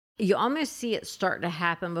you almost see it start to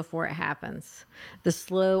happen before it happens. The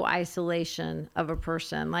slow isolation of a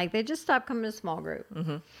person. Like they just stop coming to small group.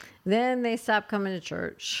 Then they stop coming to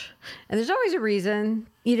church. And there's always a reason,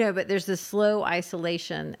 but there's this slow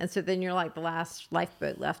isolation. And so then you're like the last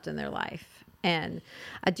lifeboat left in their life. And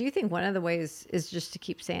I do think one of the ways is just to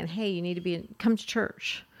keep saying, hey, you need to come to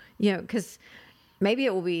church, because maybe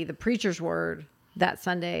it will be the preacher's word that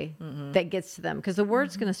Sunday that gets to them, because the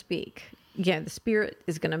word's going to speak. The Spirit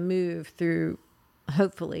is going to move through,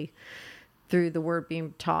 hopefully, through the word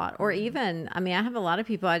being taught. Or even, I have a lot of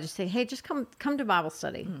people, I just say, hey, just come to Bible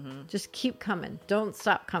study. Just keep coming. Don't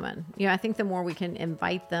stop coming. I think the more we can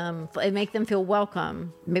invite them and make them feel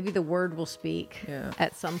welcome, maybe the word will speak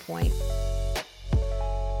at some point.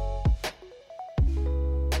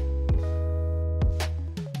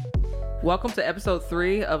 Welcome to episode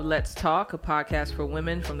 3 of Let's Talk, a podcast for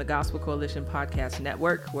women from the Gospel Coalition Podcast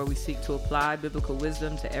Network, where we seek to apply biblical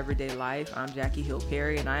wisdom to everyday life. I'm Jackie Hill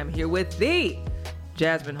Perry, and I am here with the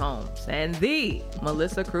Jasmine Holmes and the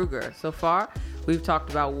Melissa Kruger. So far, we've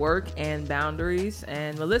talked about work and boundaries.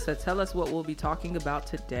 And Melissa, tell us what we'll be talking about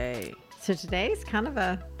today. So today's kind of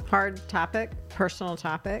a hard topic, personal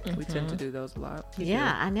topic. We tend to do those a lot.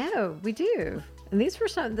 Yeah, I know. We do. And this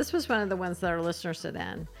was one of the ones that our listeners sent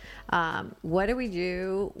in. What do we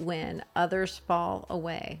do when others fall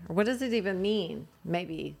away? Or what does it even mean?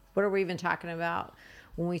 Maybe. What are we even talking about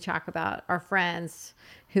when we talk about our friends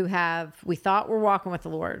who we thought were walking with the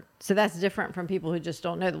Lord? So that's different from people who just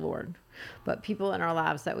don't know the Lord. But people in our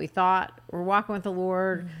lives that we thought were walking with the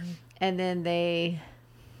Lord, and then they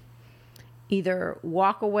either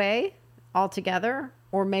walk away altogether,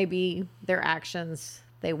 or maybe their actions,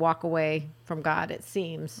 they walk away from God, it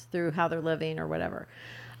seems, through how they're living or whatever.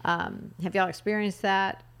 Have y'all experienced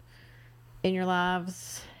that in your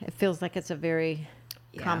lives? It feels like it's a very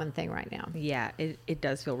common thing right now. Yeah, it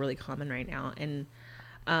does feel really common right now. And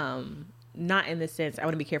not in the sense, I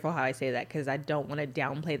want to be careful how I say that, because I don't want to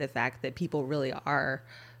downplay the fact that people really are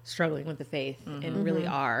struggling with the faith and really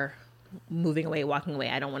are moving away, walking away.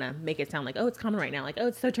 I don't want to make it sound like, oh, it's common right now. Like, oh,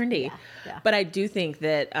 it's so trendy. Yeah. But I do think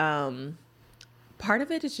that part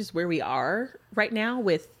of it is just where we are right now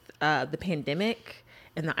with the pandemic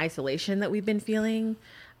and the isolation that we've been feeling.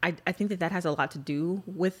 I think that has a lot to do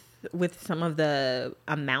with some of the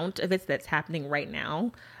amount of it that's happening right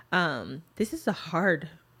now. This is a hard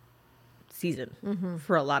season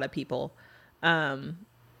for a lot of people. And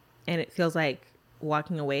it feels like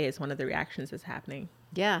walking away is one of the reactions that's happening.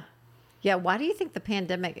 Yeah. Yeah. Why do you think the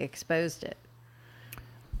pandemic exposed it?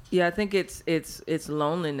 Yeah, I think it's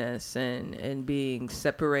loneliness and being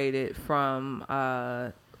separated from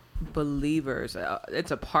believers.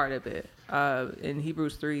 It's a part of it. In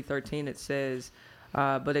Hebrews 3:13, it says,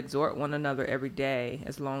 but exhort one another every day,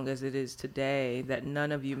 as long as it is today, that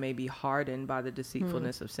none of you may be hardened by the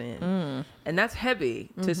deceitfulness of sin. And that's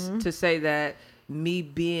heavy to say that me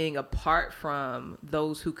being apart from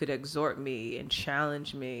those who could exhort me and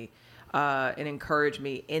challenge me and encourage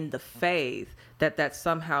me in the faith, that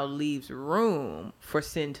somehow leaves room for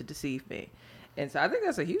sin to deceive me. And so I think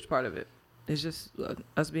that's a huge part of it. It's just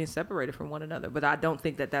us being separated from one another. But I don't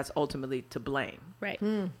think that that's ultimately to blame. Right.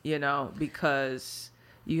 Because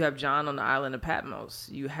you have John on the island of Patmos.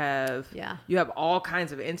 You have all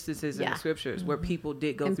kinds of instances in the scriptures where people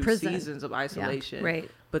did go through prison. seasons of isolation, right,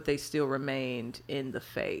 but they still remained in the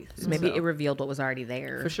faith. So maybe it revealed what was already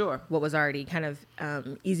there. For sure. What was already kind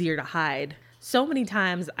of easier to hide. So many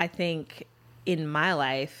times, I think, in my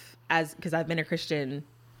life, because I've been a Christian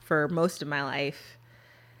for most of my life,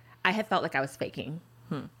 I have felt like I was faking.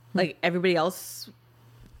 Like everybody else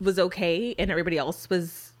was okay, and everybody else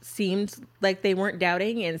seemed like they weren't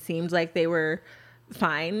doubting and seemed like they were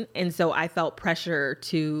fine. And so I felt pressure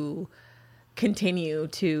to continue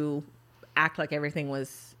to act like everything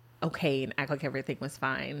was okay and act like everything was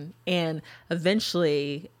fine. And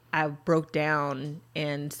eventually I broke down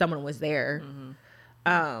and someone was there.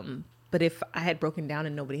 But if I had broken down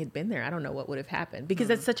and nobody had been there, I don't know what would have happened, because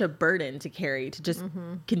that's such a burden to carry, to just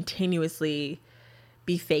continuously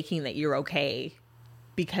be faking that you're okay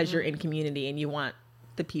because you're in community and you want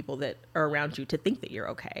the people that are around you to think that you're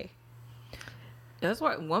okay. That's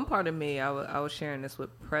why one part of me, I was sharing this with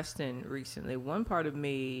Preston recently. One part of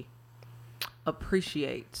me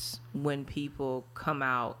appreciates when people come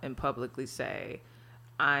out and publicly say,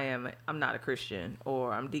 I'm not a Christian,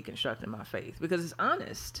 or I'm deconstructing my faith, because it's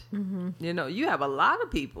honest. You have a lot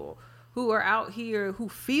of people who are out here who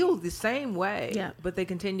feel the same way, but they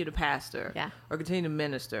continue to pastor or continue to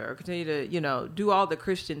minister or continue to, do all the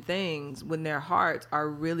Christian things when their hearts are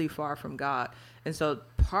really far from God. And so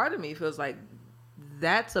part of me feels like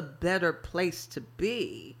that's a better place to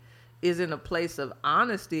be, is in a place of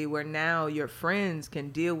honesty where now your friends can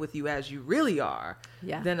deal with you as you really are,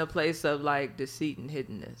 Yeah. than a place of like deceit and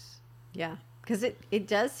hiddenness. Yeah. Because it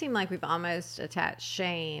does seem like we've almost attached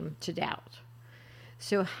shame to doubt.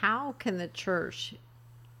 So how can the church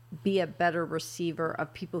be a better receiver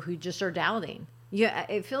of people who just are doubting? Yeah,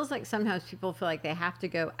 it feels like sometimes people feel like they have to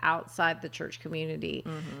go outside the church community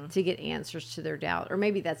to get answers to their doubt, or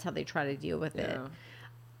maybe that's how they try to deal with it.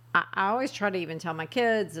 I always try to even tell my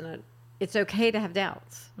kids, and it's okay to have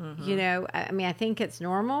doubts. You know, I mean, I think it's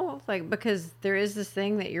normal, like, because there is this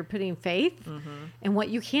thing that you're putting faith in what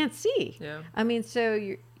you can't see. Yeah. I mean,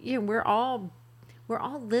 so we're all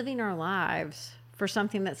living our lives for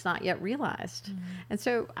something that's not yet realized. And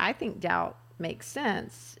so I think doubt makes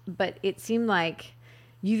sense, but it seemed like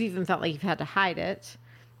you've even felt like you've had to hide it,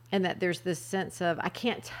 and that there's this sense of, I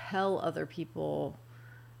can't tell other people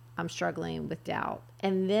I'm struggling with doubt.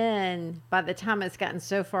 And then by the time it's gotten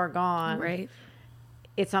so far gone, Right.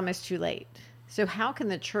 it's almost too late. So how can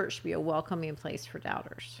the church be a welcoming place for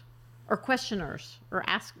doubters or questioners or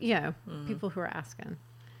people who are asking?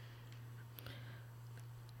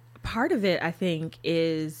 Part of it, I think,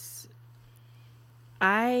 is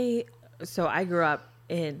I grew up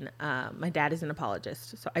in, my dad is an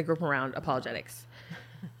apologist. So I grew up around apologetics.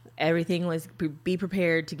 Everything was be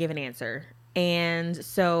prepared to give an answer. And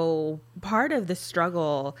so part of the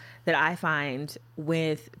struggle that I find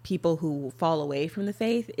with people who fall away from the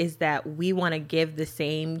faith is that we want to give the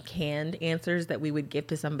same canned answers that we would give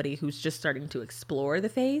to somebody who's just starting to explore the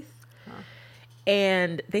faith.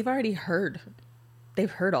 And they've heard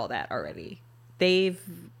all that already. They've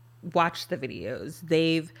watched the videos.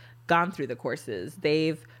 They've gone through the courses.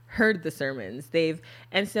 They've heard the sermons.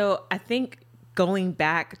 And so I think going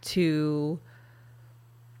back to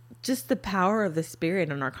just the power of the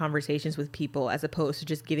Spirit in our conversations with people, as opposed to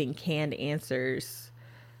just giving canned answers,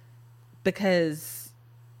 because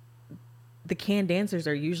the canned answers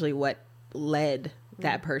are usually what led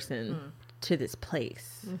that person to this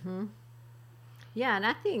place. Yeah, and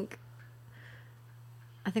I think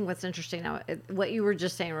what's interesting now, what you were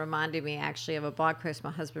just saying reminded me actually of a blog post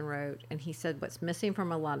my husband wrote, and he said what's missing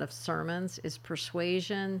from a lot of sermons is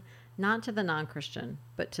persuasion, not to the non-Christian,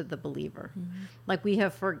 but to the believer. Like, we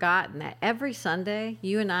have forgotten that every Sunday,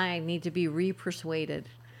 you and I need to be re-persuaded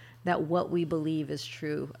that what we believe is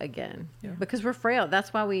true again. Because we're frail.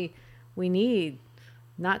 That's why we need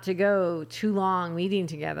not to go too long meeting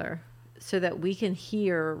together, so that we can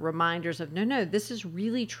hear reminders of, no, this is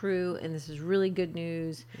really true, and this is really good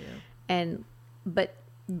news. And but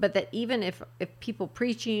that even if people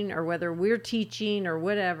preaching, or whether we're teaching or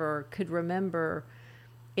whatever, could remember,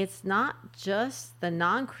 it's not just the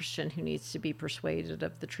non-Christian who needs to be persuaded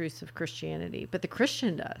of the truths of Christianity, but the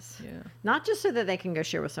Christian does. Not just so that they can go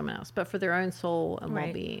share with someone else, but for their own soul and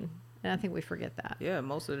well-being. And I think we forget that. Yeah,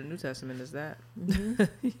 most of the New Testament is that.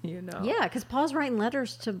 You know. Yeah, because Paul's writing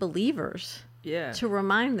letters to believers. Yeah. To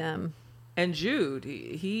remind them. And Jude,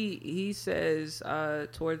 he says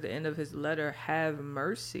toward the end of his letter, have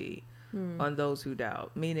mercy on those who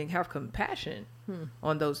doubt, meaning have compassion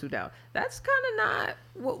on those who doubt. That's kind of not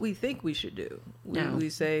what we think we should do. We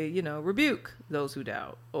say, rebuke those who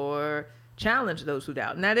doubt, or challenge those who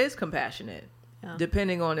doubt. And that is compassionate,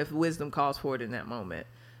 depending on if wisdom calls for it in that moment.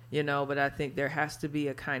 But I think there has to be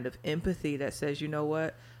a kind of empathy that says, you know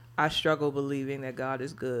what? I struggle believing that God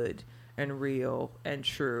is good and real and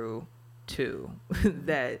true too.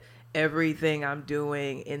 That everything I'm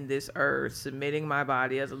doing in this earth, submitting my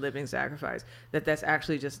body as a living sacrifice, that's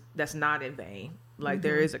actually that's not in vain. Like,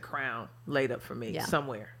 there is a crown laid up for me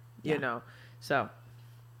somewhere, you know? So.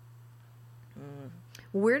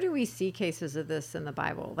 Where do we see cases of this in the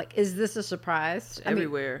Bible? Like, is this a surprise?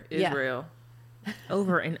 Everywhere. Israel.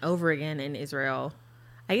 Over and over again in Israel.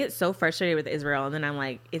 I get so frustrated with Israel, and then I'm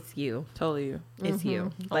like, it's you. Totally you. It's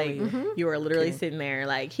you. Like, you are literally sitting there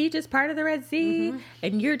like, he just parted the Red Sea,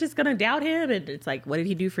 and you're just going to doubt him? And it's like, what did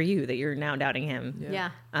he do for you that you're now doubting him?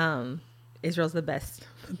 Yeah. Israel's the best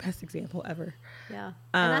example ever. Yeah.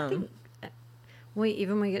 And I think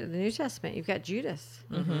when we get to the New Testament, you've got Judas.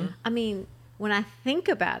 I mean, when I think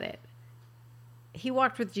about it, he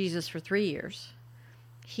walked with Jesus for 3 years.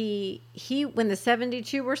 He when the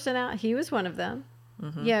 72 were sent out, he was one of them.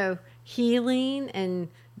 Healing, and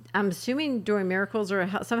I'm assuming doing miracles, or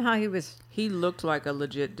somehow he looked like a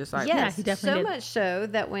legit disciple. Yes, he definitely so did. much so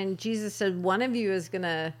that when Jesus said, one of you is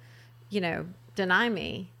gonna, deny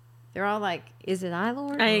me, they're all like, is it I,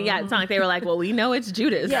 Lord? It's not like they were like, well, we know it's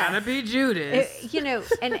Judas. Yeah. Gotta be Judas.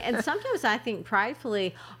 And sometimes I think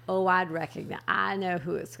pridefully, I know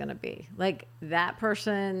who it's going to be. Like, that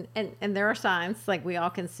person, and there are signs, like, we all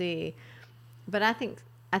can see. But I think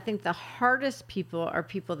I think the hardest people are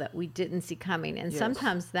people that we didn't see coming. And Yes.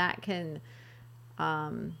 sometimes that can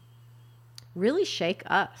really shake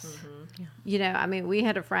us. You know, I mean, we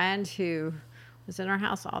had a friend who was in our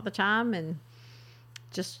house all the time and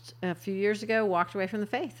just a few years ago walked away from the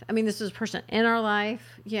faith. I mean, this was a person in our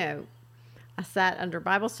life. You know, I sat under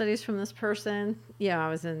Bible studies from this person. You know, I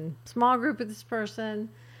was in small group with this person,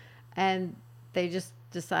 and they just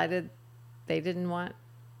decided they didn't want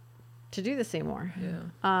to do this anymore.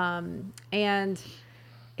 Yeah. And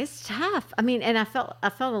it's tough. I mean, and I felt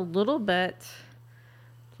a little bit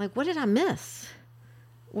like, what did I miss?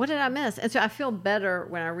 What did I miss? And so I feel better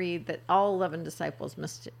when I read that all 11 disciples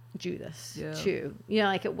missed Judas too. You know,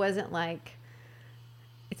 like it wasn't like,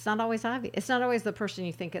 it's not always obvious. It's not always the person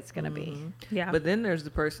you think it's going to be. Yeah. But then there's the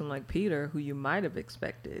person like Peter who you might have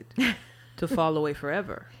expected to fall away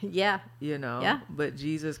forever, Yeah. you know? Yeah. But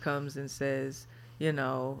Jesus comes and says, you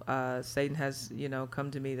know, Satan has, you know, come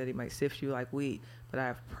to me that he might sift you like wheat, but I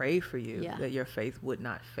have prayed for you Yeah. that your faith would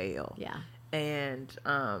not fail. Yeah. And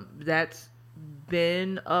that's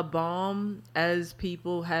been a balm as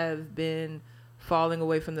people have been falling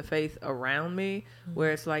away from the faith around me,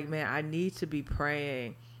 where it's like, man, I need to be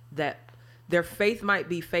praying that their faith might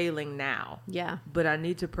be failing now, Yeah. but I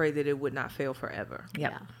need to pray that it would not fail forever.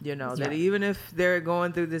 Yep. Yeah. You know, That's that right. even if they're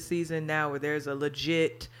going through this season now where there's a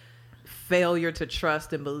legit failure to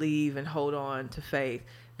trust and believe and hold on to faith,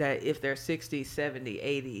 that if they're 60, 70,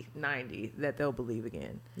 80, 90, that they'll believe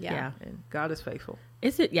again. Yeah. And God is faithful.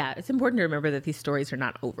 It's important to remember that these stories are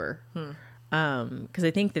not over. Because I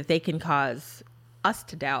think that they can cause us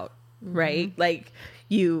to doubt, right? Like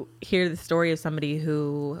you hear the story of somebody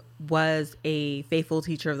who was a faithful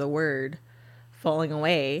teacher of the word falling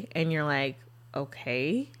away, and you're like,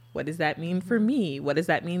 okay, what does that mean for me? What does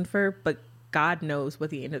that mean for, but God knows what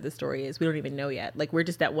the end of the story is. We don't even know yet. Like we're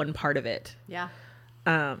just at one part of it. Yeah.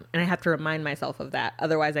 And I have to remind myself of that.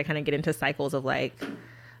 Otherwise I kind of get into cycles of like,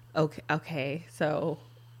 okay, so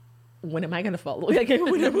when am I going to fall away? Like,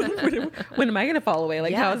 when am I going to fall away?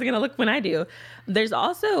 Like, Yeah. how is it going to look when I do? There's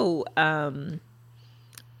also, I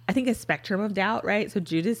think, a spectrum of doubt, right? So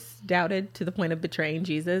Judas doubted to the point of betraying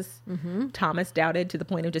Jesus. Thomas doubted to the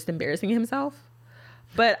point of just embarrassing himself.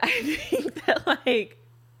 But I think that, like,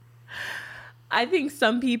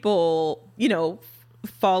 some people, you know,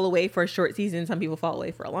 fall away for a short season. Some people fall away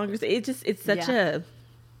for a longer. It's such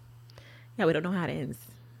we don't know how it ends.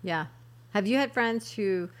 Yeah. Have you had friends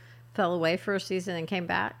who fell away for a season and came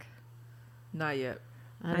back? Not yet.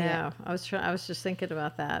 I Not yet. know. I was just thinking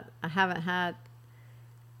about that. I haven't had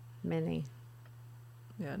many.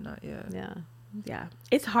 Yeah, not yet. Yeah. Yeah.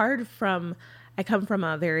 It's hard I come from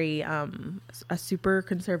a very, a super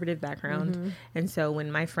conservative background. And so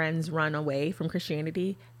when my friends run away from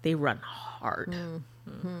Christianity, they run hard.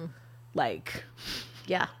 Like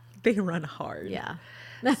Yeah. they run hard. Yeah.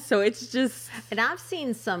 So it's just, And I've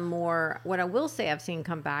seen some more, what I will say I've seen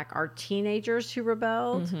come back are teenagers who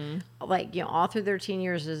rebelled, like, you know, all through their teen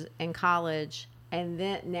years in college. And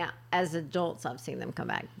then now as adults, I've seen them come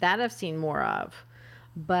back. That I've seen more of.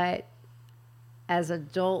 But as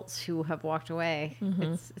adults who have walked away,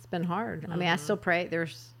 it's been hard. I mean, I still pray.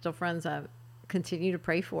 There's still friends I continue to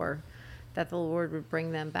pray for that the Lord would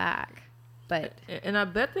bring them back. But And I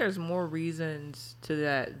bet there's more reasons to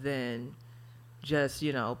that than just,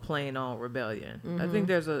 you know, plain on rebellion. I think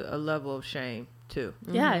there's a level of shame too.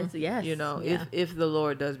 yeah, it's, yes. You know, Yeah. if the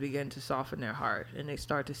Lord does begin to soften their heart and they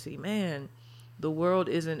start to see, man, the world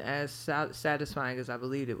isn't as satisfying as I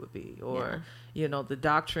believed it would be, or you know, the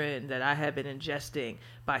doctrine that I had been ingesting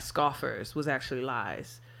by scoffers was actually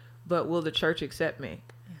lies. But will the church accept me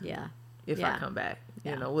yeah. if Yeah. I come back?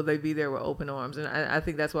 Yeah. You know, will they be there with open arms? And I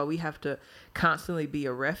think that's why we have to constantly be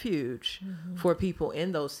a refuge for people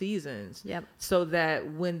in those seasons. Yep. So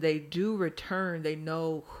that when they do return, they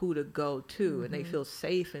know who to go to, and they feel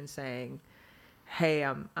safe in saying, "Hey,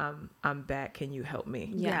 I'm back. Can you help me?"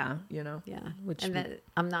 Yeah. You know. Yeah. Which and we- that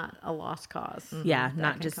I'm not a lost cause. Yeah. That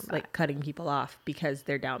Not can just come like back. cutting people off because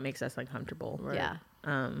their doubt makes us uncomfortable. Right.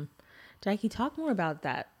 Yeah. Jackie, talk more about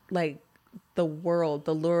that. Like the world,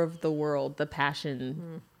 the lure of the world, the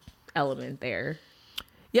passion element there.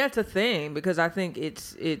 Yeah, it's a thing because I think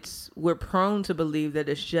we're prone to believe that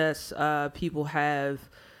it's just people have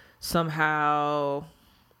somehow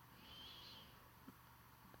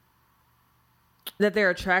that they're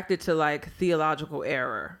attracted to like theological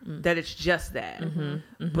error, that it's just that.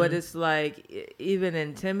 But it's like, even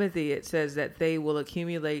in Timothy, it says that they will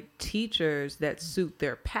accumulate teachers that suit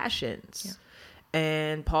their passions.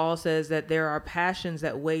 And Paul says that there are passions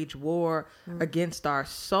that wage war against our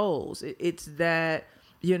souls. It's that,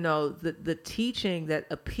 you know, the teaching that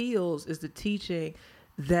appeals is the teaching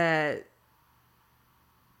that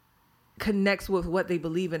connects with what they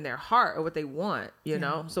believe in their heart or what they want, you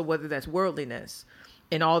know? So whether that's worldliness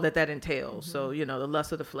and all that entails. So, you know, the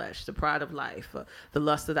lust of the flesh, the pride of life, the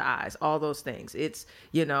lust of the eyes, all those things. It's,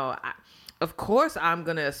 you know, of course I'm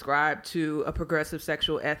going to ascribe to a progressive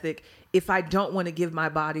sexual ethic if I don't want to give my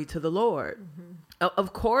body to the Lord.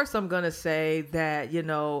 Of course I'm going to say that, you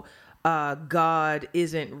know, God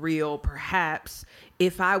isn't real, perhaps,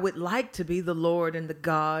 if I would like to be the Lord and the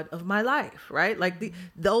God of my life, right? Like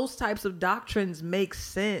those types of doctrines make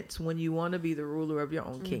sense when you want to be the ruler of your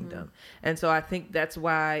own kingdom. And so I think that's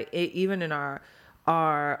why even in our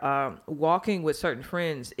walking with certain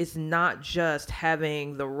friends, it's not just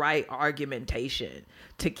having the right argumentation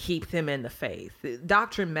to keep them in the faith.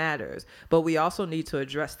 Doctrine matters, but we also need to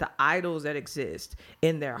address the idols that exist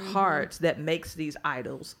in their hearts that makes these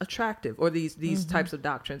idols attractive, or these types of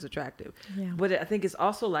doctrines attractive. Yeah. But I think it's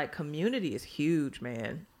also like community is huge,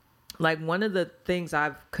 man. Like one of the things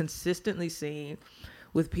I've consistently seen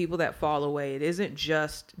with people that fall away, it isn't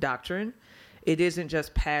just doctrine. It isn't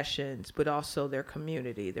just passions, but also their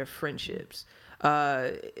community, their friendships.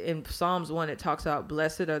 In Psalms 1, it talks about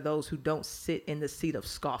blessed are those who don't sit in the seat of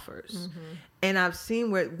scoffers. And I've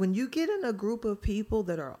seen where when you get in a group of people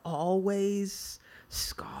that are always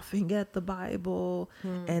scoffing at the Bible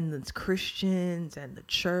and the Christians and the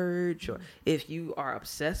church, or if you are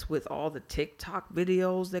obsessed with all the TikTok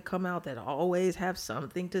videos that come out that always have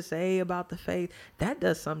something to say about the faith, that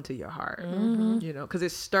does something to your heart, you know, because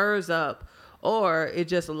it stirs up, or it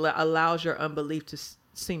just allows your unbelief to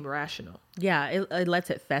seem rational. Yeah, it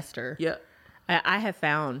lets it fester. Yeah. I have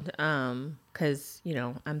found, because, you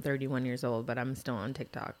know, I'm 31 years old, but I'm still on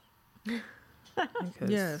TikTok.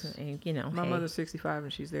 Yes. You know, My mother's 65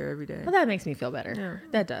 and she's there every day. Well, that makes me feel better. Yeah.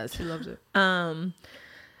 That does. She loves it. I'm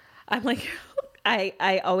like,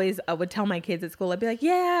 I always would tell my kids at school, I'd be like,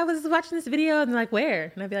 yeah, I was watching this video. And they're like,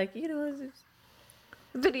 where? And I'd be like, you know, it's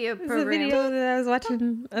Video a program. video that I was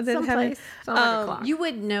watching. Someplace. You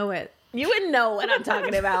would know it. You wouldn't know what I'm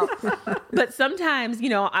talking about. But sometimes, you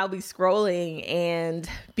know, I'll be scrolling, and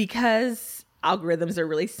because algorithms are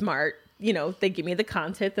really smart, you know, they give me the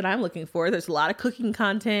content that I'm looking for. There's a lot of cooking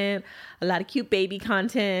content, a lot of cute baby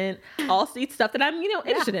content, all sweet stuff that I'm, you know,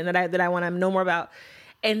 interested in, that I want to know more about.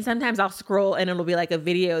 And sometimes I'll scroll and it'll be like a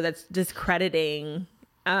video that's discrediting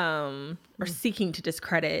or seeking to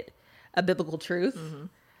discredit a biblical truth.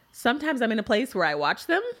 Sometimes I'm in a place where I watch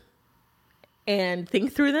them and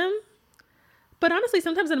think through them. But honestly,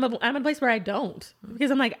 sometimes I'm in a place where I don't,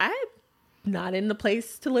 because I'm like, I'm not in the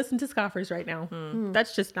place to listen to scoffers right now.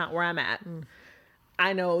 That's just not where I'm at.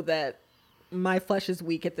 I know that my flesh is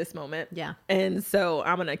weak at this moment. Yeah. And so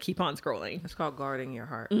I'm going to keep on scrolling. It's called guarding your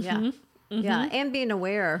heart. Yeah. Yeah. And being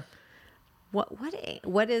aware.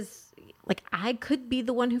 What is, like, I could be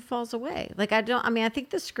the one who falls away. Like, I think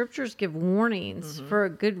the scriptures give warnings for a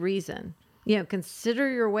good reason. You know, consider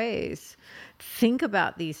your ways. Think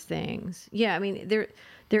about these things. Yeah, I mean,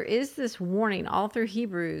 there is this warning all through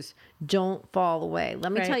Hebrews, don't fall away.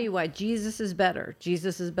 Let me tell you why. Jesus is better.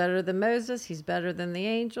 Jesus is better than Moses. He's better than the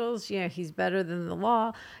angels. You know, he's better than the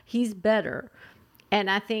law. He's better. And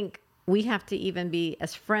I think we have to even be,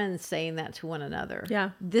 as friends, saying that to one another. Yeah.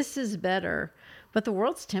 This is better. But the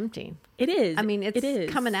world's tempting. It is. I mean, it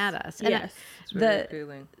is coming at us. And yes. It's very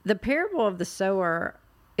appealing. the parable of the sower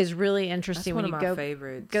is really interesting. That's when one you of my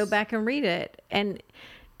favorites. go back and read it, and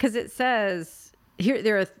because it says here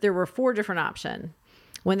there were 4 different options.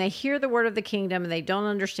 When they hear the word of the kingdom and they don't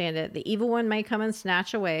understand it, the evil one may come and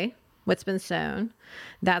snatch away what's been sown.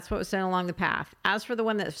 That's what was sown along the path. As for the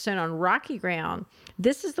one that's sown on rocky ground,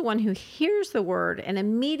 this is the one who hears the word and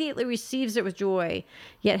immediately receives it with joy,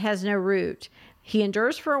 yet has no root. He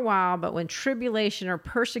endures for a while, but when tribulation or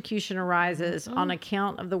persecution arises on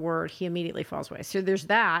account of the word, he immediately falls away. So there's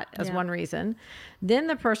that as one reason. Then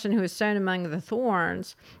the person who is sown among the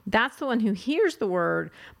thorns, that's the one who hears the word,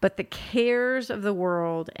 but the cares of the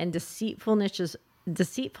world and deceitfulness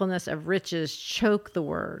of riches choke the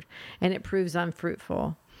word, and it proves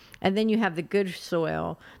unfruitful. And then you have the good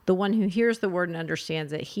soil, the one who hears the word and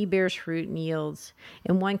understands it. He bears fruit and yields,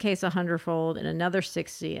 in one case 100-fold, in another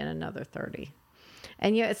 60, and another 30.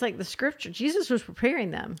 And yeah, it's like the scripture, Jesus was preparing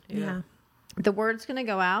them. Yeah. The word's going to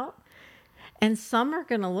go out, and some are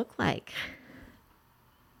going to look like,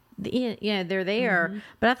 yeah, they're there.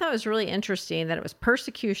 But I thought it was really interesting that it was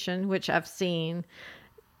persecution, which I've seen,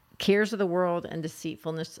 cares of the world, and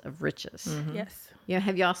deceitfulness of riches. Yes. You know,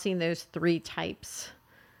 have y'all seen those 3 types?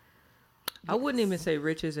 I wouldn't even say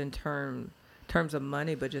riches in terms of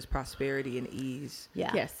money, but just prosperity and ease Yeah.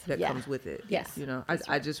 Yes. that comes with it. Yes. You know,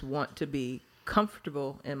 I just want to be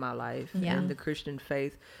comfortable in my life, Yeah. and the Christian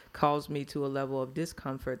faith calls me to a level of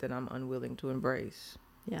discomfort that I'm unwilling to embrace.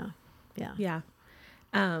 Yeah. Yeah. Yeah.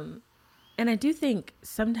 And I do think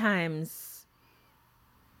sometimes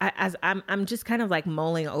I'm just kind of like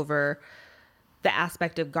mulling over the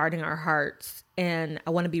aspect of guarding our hearts. And I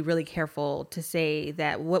want to be really careful to say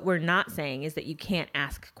that what we're not saying is that you can't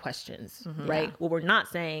ask questions, right? Yeah. What we're not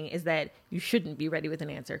saying is that you shouldn't be ready with an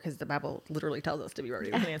answer, because the Bible literally tells us to be ready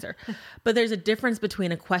with an answer. But there's a difference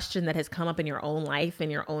between a question that has come up in your own life, in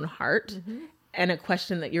your own heart, and a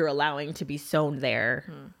question that you're allowing to be sown there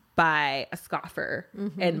by a scoffer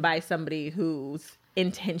and by somebody whose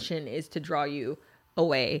intention is to draw you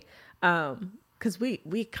away. Because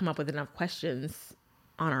we come up with enough questions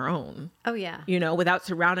on our own, Oh yeah. you know, without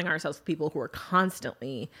surrounding ourselves with people who are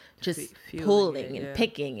constantly just Fueling pulling it, and yeah.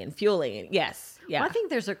 picking and fueling it. Yes. Yeah. Well, I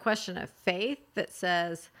think there's a question of faith that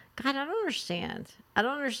says, God, I don't understand. I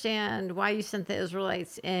don't understand why you sent the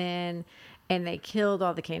Israelites in and they killed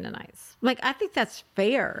all the Canaanites. Like, I think that's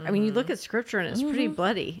fair. I mean, you look at scripture and it's pretty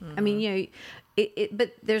bloody. I mean, you know,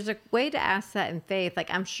 but there's a way to ask that in faith.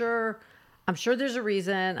 Like, I'm sure there's a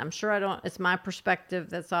reason. I'm sure it's my perspective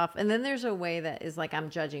that's off. And then there's a way that is like, I'm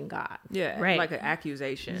judging God. Yeah, Right. like an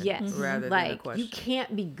accusation, Yes. rather than a Like, question. you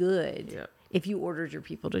can't be good Yep. if you ordered your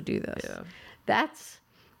people to do this. Yeah.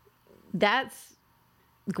 That's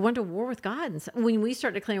going to war with God. And so when we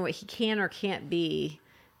start declaring what he can or can't be,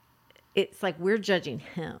 it's like we're judging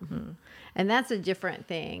him. And that's a different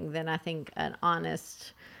thing than I think an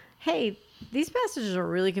honest, hey, these passages are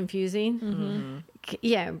really confusing.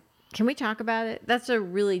 Yeah. Can we talk about it? That's a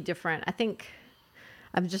really different, I think,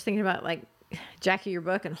 I'm just thinking about like Jackie, your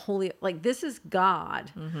book, and holy, like this is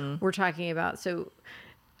God we're talking about. So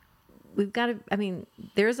we've got to, I mean,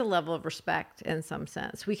 there's a level of respect in some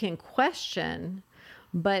sense. We can question,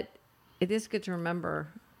 but it is good to remember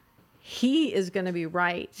he is going to be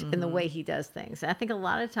right in the way he does things. And I think a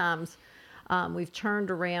lot of times we've turned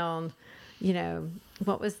around, you know,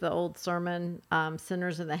 what was the old sermon?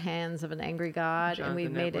 Sinners in the hands of an angry God. And we've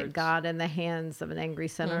Jonathan made it Edwards. God in the hands of an angry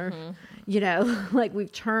sinner. You know, like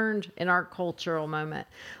we've turned in our cultural moment,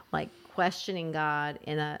 like questioning God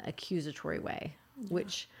in an accusatory way,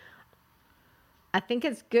 which I think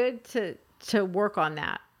it's good to work on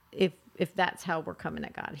that if that's how we're coming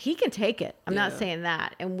at God. He can take it. I'm not Yeah. saying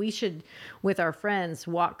that. And we should, with our friends,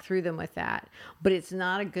 walk through them with that. But it's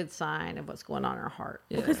not a good sign of what's going on in our heart.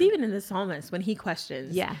 Yeah. Because even in the psalmist, when he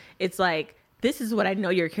questions, Yeah. it's like, this is what I know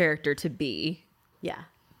your character to be. Yeah.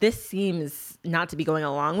 This seems not to be going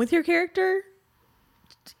along with your character.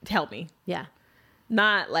 Tell me. Yeah.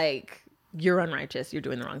 Not like, you're unrighteous, you're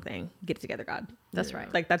doing the wrong thing. Get it together, God. That's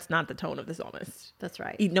right. Like, that's not the tone of the psalmist. That's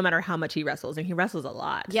right. No matter how much he wrestles, and he wrestles a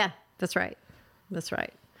lot. Yeah, that's right. That's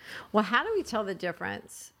right. Well, how do we tell the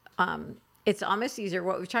difference? It's almost easier.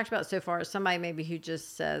 What we've talked about so far is somebody maybe who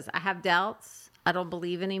just says, I have doubts, I don't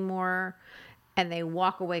believe anymore, and they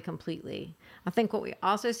walk away completely. I think what we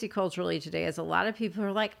also see culturally today is a lot of people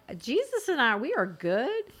are like, Jesus and I, we are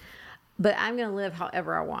good, but I'm going to live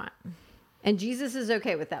however I want. And Jesus is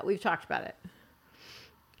okay with that. We've talked about it.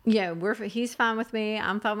 Yeah, he's fine with me.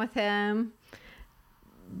 I'm fine with him.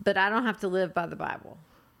 But I don't have to live by the Bible.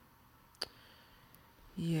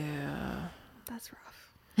 Yeah, That's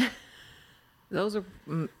rough. those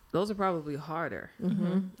are probably harder. I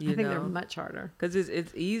think they're much harder. Because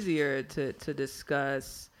it's easier to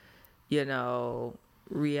discuss, you know,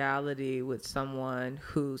 reality with someone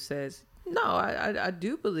who says, no, I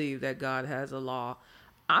do believe that God has a law.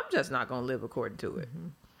 I'm just not going to live according to it.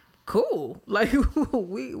 Cool. Like,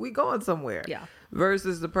 we going somewhere. Yeah.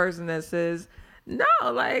 Versus the person that says, no,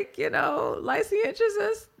 like, you know,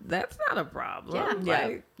 licentiousness, that's not a problem. Yeah.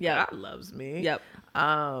 Like, Yeah. God loves me. Yep.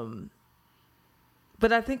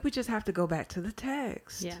 But I think we just have to go back to the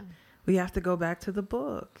text. Yeah. We have to go back to the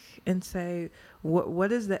book and say,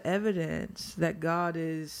 what is the evidence that God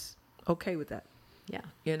is okay with that? Yeah.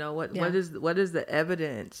 You know, what Yeah. what is the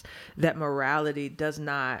evidence that morality does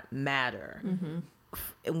not matter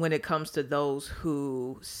when it comes to those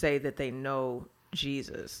who say that they know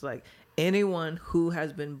Jesus? Like, anyone who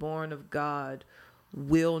has been born of God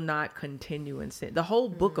will not continue in sin. The whole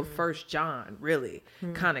book of First John really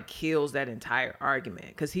kind of kills that entire argument,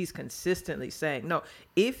 because he's consistently saying, no,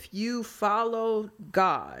 if you follow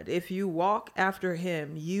God, if you walk after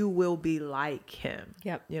him, you will be like him.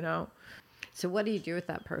 Yep. You know? So what do you do with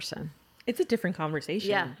that person? It's a different conversation.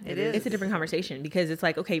 Yeah, it is. It's a different conversation, because it's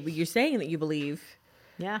like, okay, but you're saying that you believe,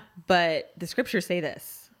 Yeah. but the scriptures say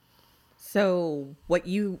this. So what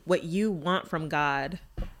you want from God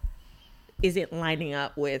isn't lining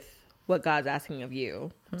up with what God's asking of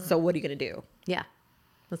you. So what are you going to do? Yeah.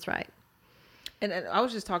 That's right. And I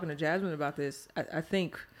was just talking to Jasmine about this. I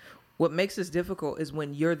think what makes this difficult is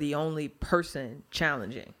when you're the only person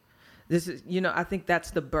challenging. This is, I think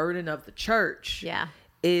that's the burden of the church. Yeah.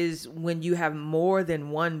 Is when you have more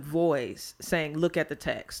than one voice saying, look at the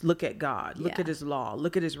text, look at God, look at his law,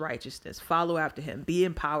 look at his righteousness, follow after him, be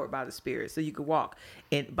empowered by the Spirit so you can walk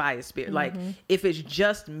by his Spirit. Like, if it's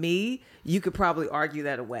just me, you could probably argue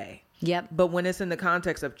that away. Yep. But when it's in the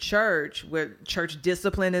context of church, where church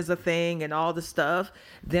discipline is a thing and all the stuff,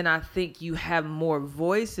 then I think you have more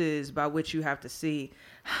voices by which you have to see,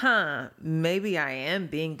 maybe I am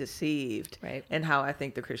being deceived, right? And how I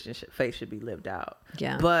think the Christian faith should be lived out.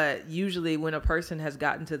 Yeah. But usually when a person has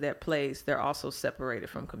gotten to that place, they're also separated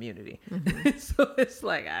from community. So it's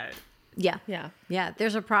like, Yeah.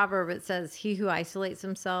 There's a proverb. It says, he who isolates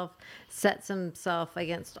himself sets himself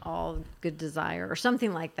against all good desire, or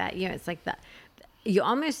something like that. It's like that. You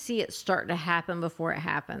almost see it start to happen before it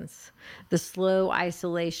happens. The slow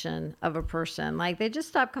isolation of a person. Like, they just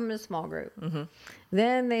stop coming to small group.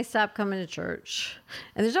 Then they stop coming to church.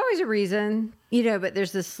 And there's always a reason, but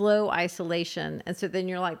there's this slow isolation. And so then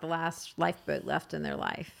you're like the last lifeboat left in their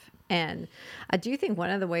life. And I do think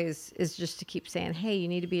one of the ways is just to keep saying, hey, you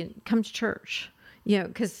need to come to church,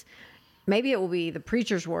 because maybe it will be the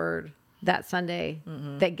preacher's word that Sunday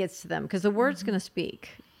that gets to them, because the word's going to speak.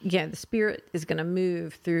 The Spirit is going to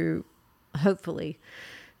move through, hopefully,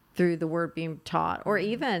 through the word being taught. Or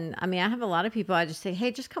even, I have a lot of people, I just say, hey,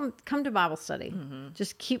 just come to Bible study.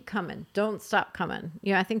 Just keep coming. Don't stop coming.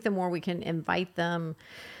 I think the more we can invite them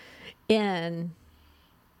in,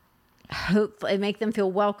 hopefully make them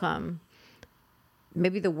feel welcome,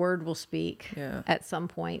 maybe the word will speak at some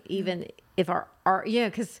point, even if our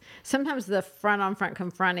because sometimes the front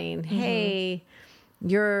confronting, hey,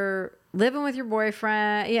 you're living with your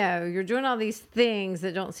boyfriend, you're doing all these things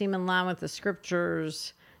that don't seem in line with the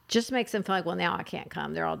scriptures, just makes them feel like, well, now I can't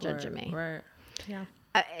come, they're all judging me. Right. Yeah.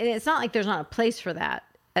 And it's not like there's not a place for that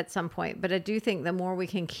at some point, but I do think the more we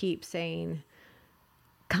can keep saying,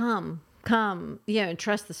 come, and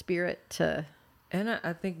trust the Spirit to. And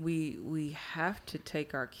I think we have to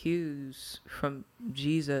take our cues from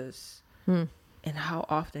Jesus and how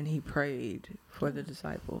often he prayed for the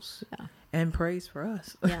disciples and prays for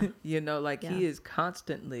us. He is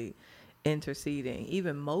constantly interceding.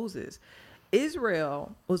 Even Moses.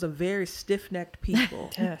 Israel was a very stiff-necked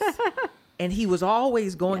people. Yes. And he was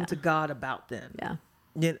always going to God about them. Yeah.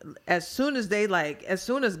 As soon as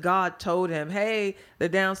God told him, hey, they're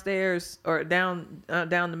downstairs or down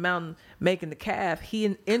the mountain making the calf,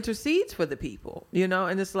 he intercedes for the people,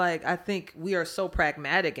 and it's like, I think we are so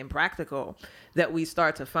pragmatic and practical that we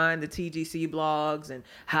start to find the TGC blogs and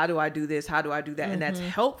how do I do this? How do I do that? And that's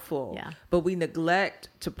helpful. Yeah. But we neglect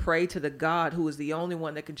to pray to the God who is the only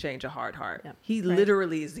one that can change a hard heart. Yep. He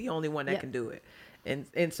literally is the only one that can do it.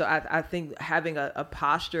 And so I think having a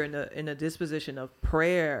posture in a disposition of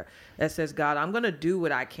prayer that says, God, I'm going to do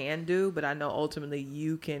what I can do, but I know ultimately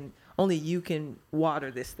only you can water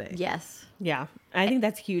this thing. Yes. Yeah. I think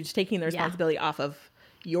that's huge, taking the responsibility off of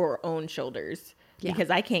your own shoulders,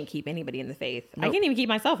 because I can't keep anybody in the faith. Nope. I can't even keep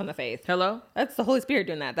myself in the faith. Hello? That's the Holy Spirit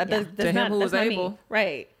doing that. That does to not, him who was able. Me.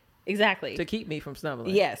 Right. Exactly. To keep me from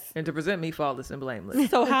stumbling. Yes. And to present me faultless and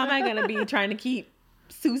blameless. So how am I going to be trying to keep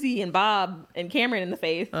Susie and Bob and Cameron in the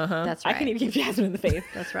faith? That's right. I can't even keep Jasmine in the faith.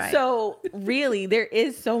 That's right. So really, there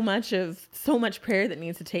is so much prayer that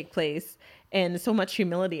needs to take place, and so much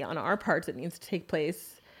humility on our parts that needs to take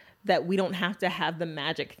place, that we don't have to have the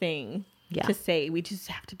magic thing to say. We just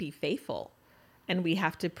have to be faithful, and we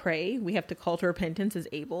have to pray. We have to call to repentance as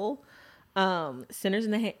able. Sinners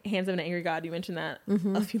in the hands of an angry God. You mentioned that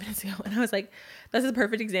a few minutes ago, and I was like, "That's a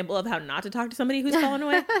perfect example of how not to talk to somebody who's fallen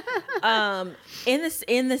away."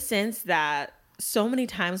 In the sense that so many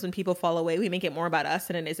times when people fall away, we make it more about us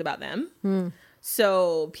than it is about them.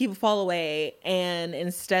 So people fall away, and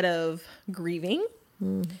instead of grieving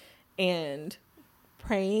and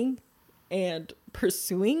praying and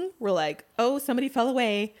pursuing, we're like, "Oh, somebody fell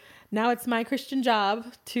away. Now it's my Christian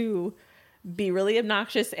job to be really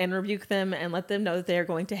obnoxious and rebuke them and let them know that they're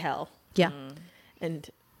going to hell." Yeah. And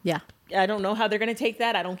Yeah. I don't know how they're going to take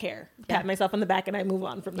that. I don't care. Pat myself on the back and I move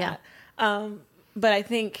on from that. But I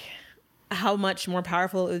think how much more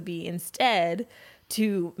powerful it would be instead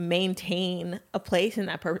to maintain a place in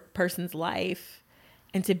that person's life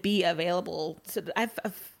and to be available. So I've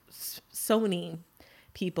so many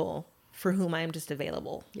people for whom I am just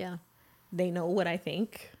available. Yeah. They know what I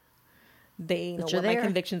think. They know But you're what my there.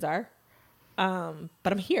 convictions are.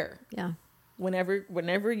 But I'm here. Yeah.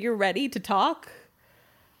 Whenever you're ready to talk,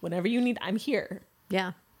 whenever you need, I'm here.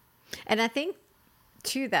 Yeah. And I think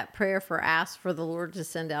to that prayer for ask for the Lord to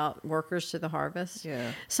send out workers to the harvest.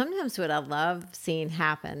 Yeah. Sometimes what I love seeing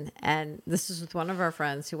happen, and this is with one of our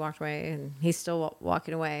friends who walked away, and he's still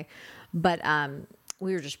walking away, but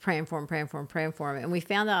we were just praying for him, and we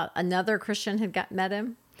found out another Christian had met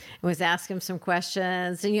him and was asking him some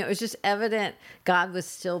questions, and it was just evident God was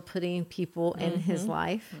still putting people in his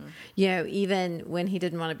life. Even when he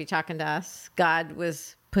didn't want to be talking to us, God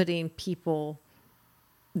was putting people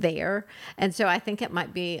there. And so I think it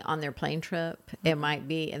might be on their plane trip. It might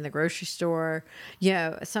be in the grocery store.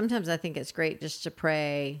 Sometimes I think it's great just to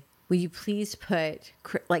pray, will you please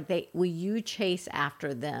will you chase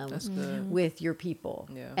after them with your people?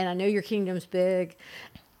 Yeah. And I know your kingdom's big,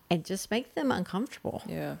 and just make them uncomfortable.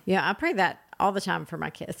 Yeah. Yeah. I pray that all the time for my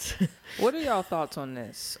kids. What are y'all thoughts on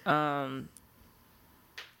this?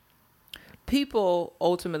 People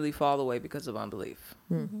ultimately fall away because of unbelief,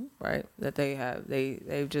 right? That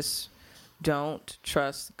they just don't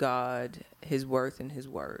trust God, his worth, and his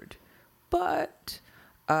word. But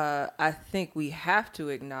I think we have to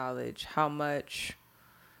acknowledge how much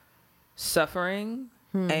suffering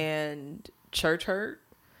and church hurt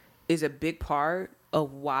is a big part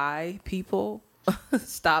of why people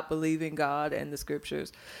stop believing God and the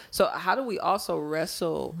scriptures. So how do we also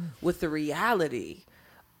wrestle with the reality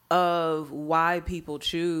of why people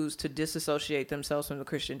choose to disassociate themselves from the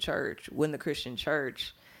Christian church when the Christian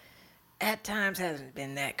church at times hasn't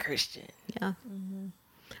been that Christian? Yeah.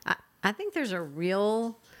 I think there's a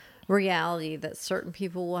real reality that certain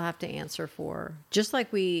people will have to answer for. Just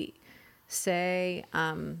like we say,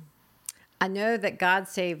 I know that God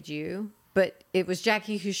saved you, but it was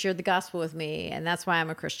Jackie who shared the gospel with me, and that's why I'm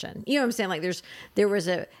a Christian. You know what I'm saying? Like there was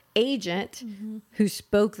a agent who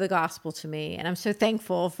spoke the gospel to me, and I'm so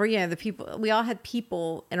thankful for the people. We all had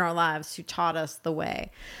people in our lives who taught us the way.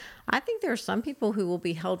 I think there are some people who will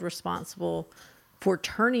be held responsible for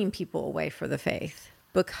turning people away from the faith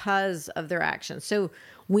because of their actions. So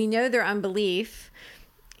we know their unbelief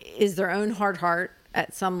is their own hard heart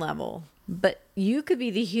at some level, but you could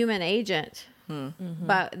be the human agent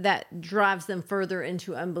but that drives them further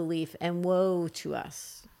into unbelief, and woe to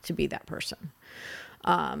us to be that person.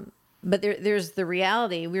 But there's the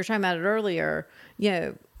reality. We were talking about it earlier.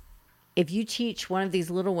 If you teach one of these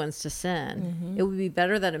little ones to sin, it would be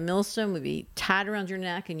better that a millstone would be tied around your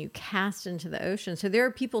neck and you cast into the ocean. So there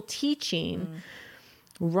are people teaching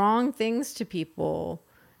wrong things to people.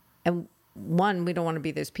 And one, we don't want to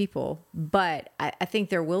be those people, but I think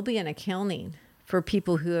there will be an accounting for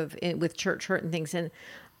people who have with church hurt and things. And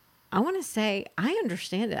I want to say, I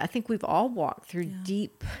understand it. I think we've all walked through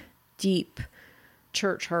deep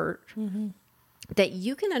church hurt that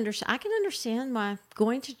you can understand. I can understand why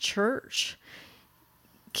going to church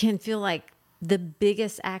can feel like the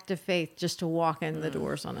biggest act of faith just to walk in the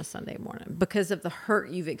doors on a Sunday morning because of the hurt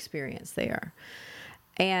you've experienced there.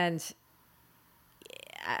 And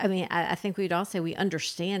I mean, I think we'd all say we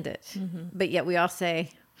understand it, but yet we all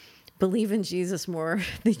say, believe in Jesus more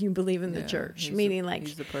than you believe in the church. Meaning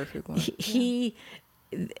he's the perfect one.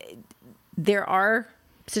 There are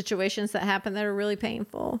situations that happen that are really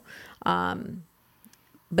painful.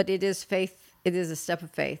 But it is faith. It is a step of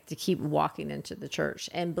faith to keep walking into the church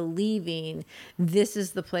and believing this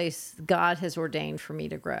is the place God has ordained for me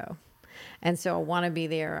to grow. And so I want to be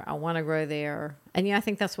there. I want to grow there. And I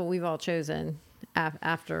think that's what we've all chosen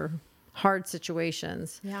after hard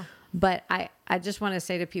situations. Yeah. But I just want to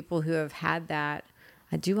say to people who have had that,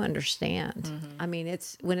 I do understand. I mean,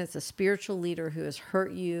 it's when it's a spiritual leader who has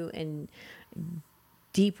hurt you in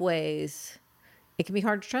deep ways, it can be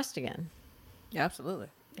hard to trust again. Yeah, absolutely.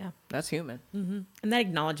 Yeah. That's human. And that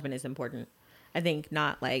acknowledgement is important. I think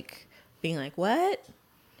not like being like, what?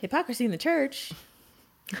 Hypocrisy in the church?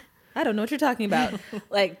 I don't know what you're talking about.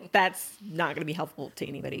 That's not going to be helpful to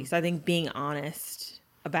anybody. So I think being honest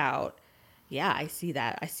about, I see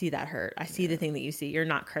that. I see that hurt. I see the thing that you see. You're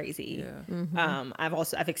not crazy. Yeah.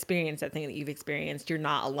 I've experienced that thing that you've experienced. You're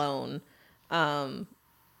not alone.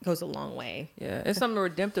 Goes a long way. Yeah. There's something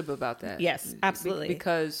redemptive about that. Yes, absolutely.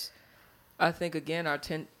 Because I think, again, our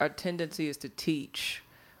tendency is to teach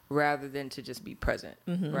rather than to just be present.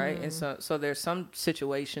 Right. And so there's some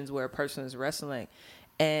situations where a person is wrestling,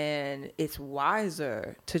 and it's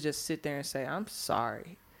wiser to just sit there and say, I'm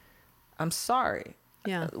sorry.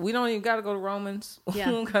 Yeah. We don't even got to go to Romans. Yeah.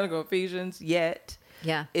 We don't got to go to Ephesians yet.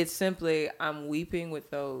 Yeah. It's simply, I'm weeping with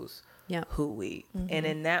those who weep. And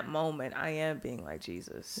in that moment, I am being like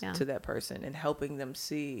Jesus to that person and helping them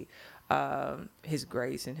see his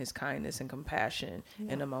grace and his kindness and compassion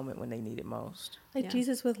in a moment when they need it most. Like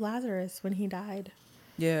Jesus with Lazarus when he died.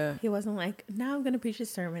 Yeah. He wasn't like, now I'm going to preach a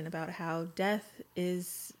sermon about how death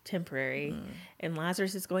is temporary and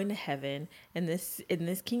Lazarus is going to heaven and this in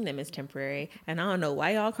this kingdom is temporary. And I don't know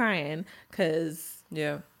why y'all crying, because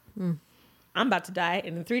Yeah. I'm about to die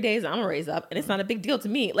and in 3 days I'm gonna raise up and it's not a big deal to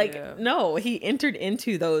me. Like, Yeah. no, he entered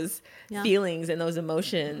into those Yeah. feelings and those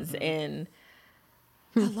emotions. And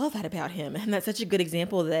I love that about him. And that's such a good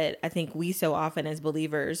example that I think we so often as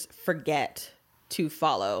believers forget to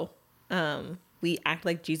follow. We act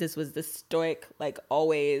like Jesus was the stoic, like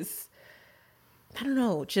always, I don't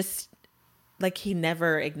know, just like he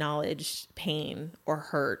never acknowledged pain or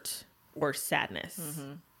hurt or sadness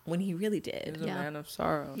when he really He did. was a Yeah. man of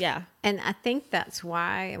sorrow. Yeah. And I think that's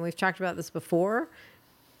why, and we've talked about this before,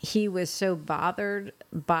 he was so bothered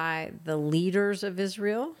by the leaders of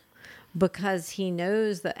Israel because he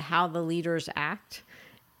knows that how the leaders act,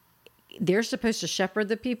 they're supposed to shepherd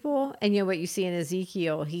the people. And you know what you see in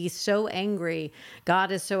Ezekiel, he's so angry.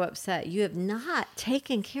 God is so upset. You have not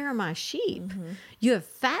taken care of my sheep. You have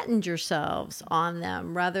fattened yourselves on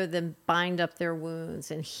them rather than bind up their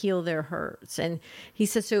wounds and heal their hurts. And he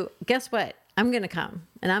says, so guess what? I'm going to come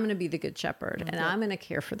and I'm going to be the good shepherd and I'm going to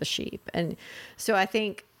care for the sheep. And so I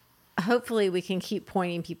think hopefully we can keep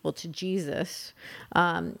pointing people to Jesus,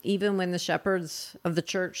 even when the shepherds of the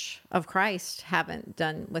Church of Christ haven't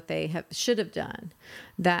done what they should have done.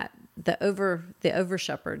 That the over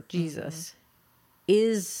shepherd Jesus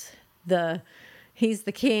is he's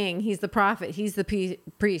the king, he's the prophet, he's the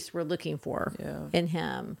priest we're looking for in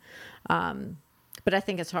him. But I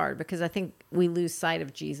think it's hard because I think we lose sight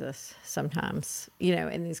of Jesus sometimes,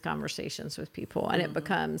 in these conversations with people, and it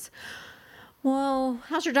becomes, well,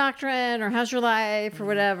 how's your doctrine or how's your life or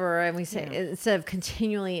whatever? And we say, instead of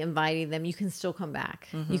continually inviting them, you can still come back.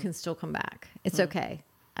 You can still come back. It's okay.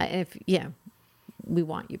 We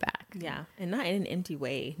want you back. Yeah. And not in an empty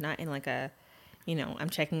way, not in like a,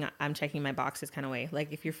 I'm checking my boxes kind of way.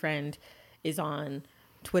 Like if your friend is on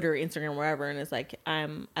Twitter, Instagram, wherever, and it's like,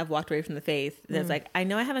 I've walked away from the faith. And it's like, I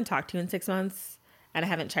know I haven't talked to you in 6 months and I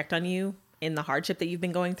haven't checked on you in the hardship that you've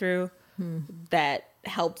been going through that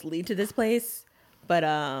helped lead to this place, but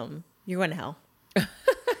you're going to hell. And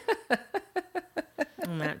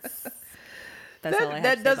that's all I have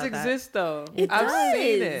That to say does about exist though. It I've does.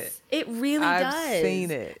 seen it. It really does. I've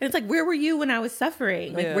seen it. And it's like, where were you when I was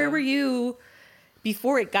suffering? Like, where were you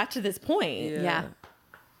before it got to this point?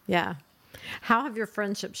 Yeah. How have your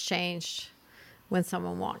friendships changed when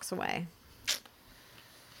someone walks away?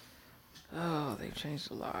 Oh, they've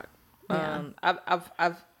changed a lot. Yeah.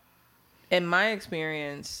 I've in my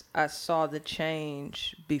experience, I saw the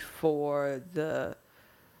change before the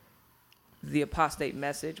apostate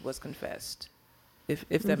message was confessed, if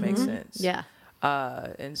that makes sense. Yeah.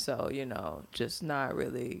 And so, just not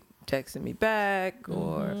really texting me back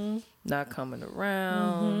or not coming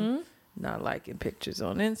around, not liking pictures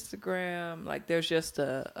on Instagram. Like there's just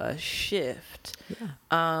a shift. Yeah.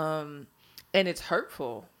 And it's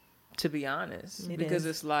hurtful, to be honest, because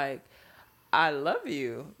it's like, I love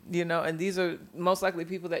you, and these are most likely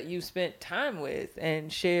people that you spent time with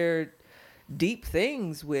and shared deep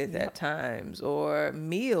things with at times, or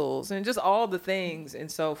meals and just all the things.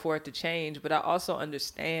 And so for it to change, but I also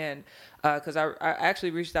understand, because I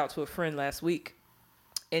actually reached out to a friend last week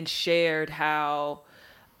and shared how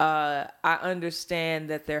I understand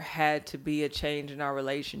that there had to be a change in our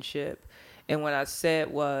relationship. And what I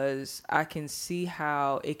said was, I can see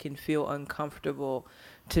how it can feel uncomfortable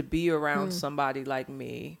to be around somebody like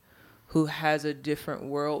me who has a different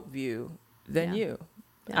worldview than you.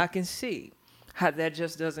 I can see how that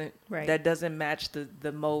just doesn't match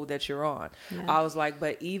the mode that you're on. I was like,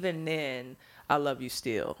 but even then, I love you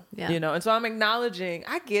still, and so I'm acknowledging,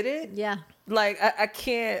 I get it. Yeah. Like I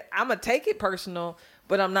can't, I'm gonna take it personal,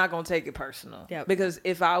 but I'm not gonna take it personal. Because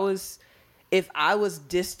if I was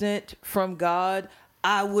distant from God,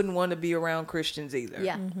 I wouldn't want to be around Christians either.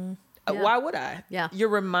 Yeah. Why would I? Yeah. You're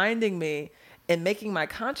reminding me and making my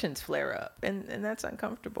conscience flare up, and that's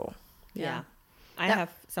uncomfortable. Yeah. I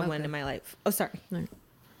have someone in my life. Oh, sorry. No.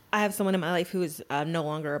 I have someone in my life who is no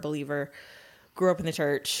longer a believer, grew up in the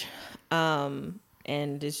church,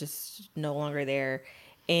 and is just no longer there.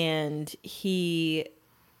 And he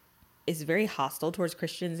is very hostile towards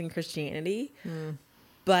Christians and Christianity.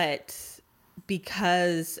 But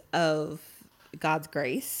because of God's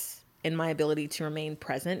grace and my ability to remain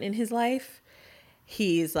present in his life,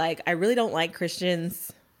 he's like, I really don't like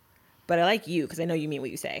Christians, but I like you because I know you mean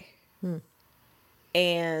what you say.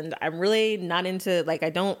 And I'm really not into, like, I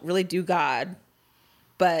don't really do God,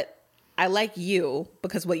 but I like you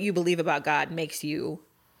because what you believe about God makes you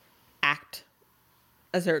act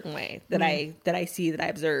a certain way that I see, that I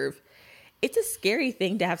observe. it's a scary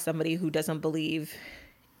thing to have somebody who doesn't believe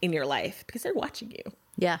in your life because they're watching you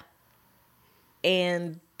Yeah.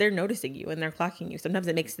 and they're noticing you and they're clocking you. Sometimes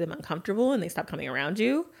it makes them uncomfortable and they stop coming around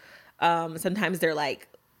you. Sometimes they're like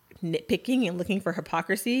nitpicking and looking for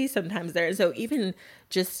hypocrisy. Sometimes so even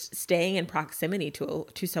just staying in proximity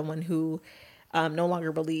to someone who no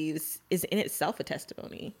longer believes is in itself a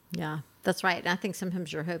testimony. Yeah, that's right. And I think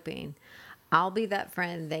sometimes you're hoping I'll be that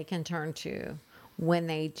friend they can turn to when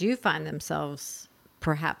they do find themselves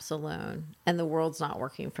perhaps alone and the world's not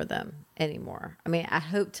working for them anymore. I mean, I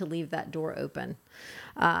hope to leave that door open.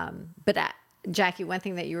 Jackie, one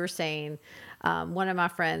thing that you were saying, one of my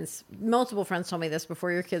friends, multiple friends told me this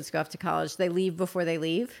before your kids go off to college, they leave before they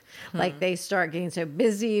leave. Like they start getting so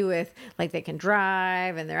busy with like they can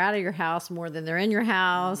drive and they're out of your house more than they're in your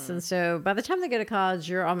house. And so by the time they go to college,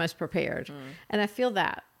 you're almost prepared. And I feel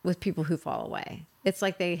that with people who fall away. It's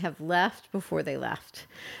like they have left before they left.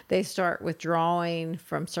 They start withdrawing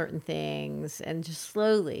from certain things and just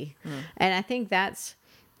slowly. And I think that's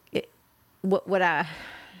what I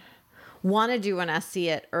want to do when I see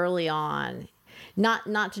it early on,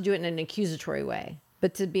 not to do it in an accusatory way,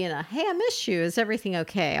 but to be in a, hey, I miss you. Is everything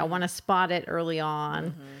okay? I want to spot it early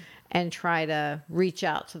on and try to reach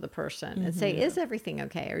out to the person and say, is everything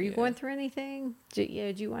okay? Are you going through anything? Do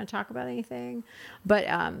you want to talk about anything? But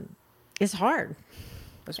it's hard.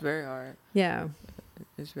 It's very hard. Yeah.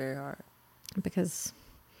 It's very hard. Because,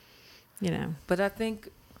 But I think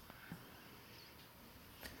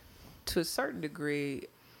to a certain degree,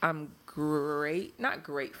 I'm not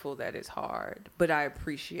grateful that it's hard, but I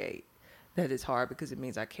appreciate that it's hard because it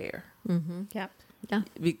means I care. Yep. Yeah.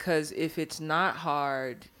 Because if it's not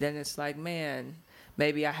hard, then it's like, man,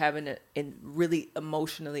 maybe I haven't really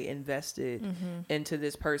emotionally invested into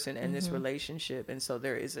this person and this relationship. And so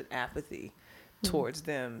there is an apathy towards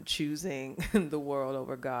them choosing the world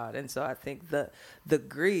over God. And so I think the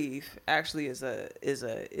grief actually is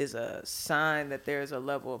a sign that there's a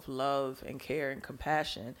level of love and care and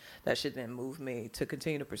compassion that should then move me to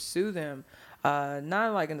continue to pursue them.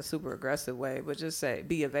 Not like in a super aggressive way, but just say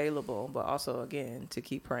be available, but also again to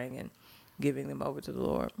keep praying and giving them over to the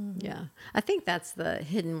Lord. Yeah. I think that's the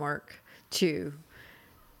hidden work too.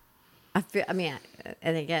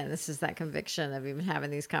 And again, this is that conviction of even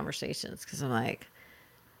having these conversations, because I'm like,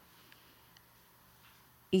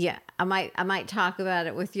 yeah, I might talk about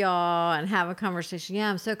it with y'all and have a conversation. Yeah,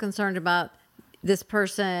 I'm so concerned about this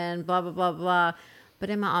person, blah, blah, blah, blah. But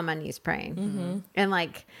am I on my knees praying? And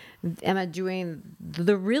like, am I doing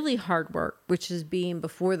the really hard work, which is being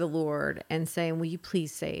before the Lord and saying, will you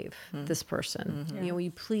please save this person? Will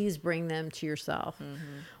you please bring them to yourself?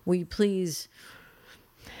 Will you please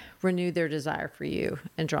renew their desire for you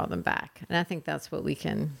and draw them back? And I think that's what we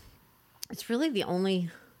can. It's really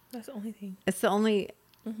That's the only thing. It's the only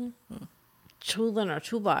tool in our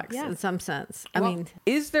toolbox in some sense. I mean,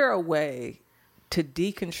 is there a way to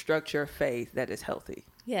deconstruct your faith that is healthy?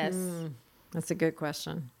 Yes. That's a good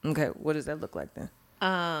question. Okay, what does that look like then?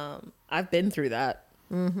 I've been through that.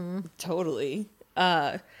 Totally.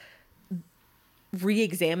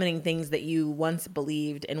 Re-examining things that you once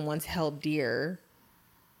believed and once held dear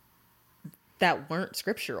that weren't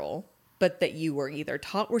scriptural, but that you were either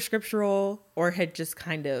taught were scriptural or had just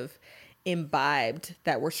kind of imbibed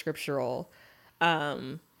that were scriptural.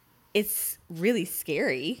 It's really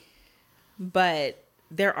scary, but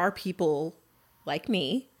there are people like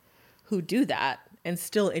me who do that and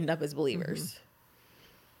still end up as believers.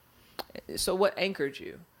 So what anchored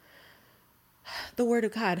you? The word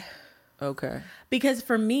of God. Okay. Because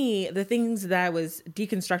for me, the things that I was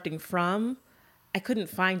deconstructing from, I couldn't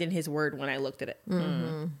find in his word when I looked at it.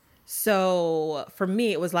 So for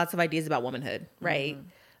me, it was lots of ideas about womanhood, right?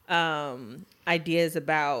 Ideas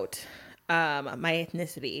about my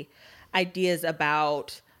ethnicity, ideas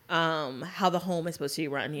about how the home is supposed to be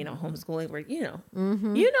run, homeschooling, where,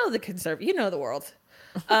 the world.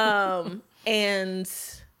 And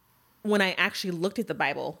when I actually looked at the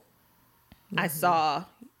Bible, I saw,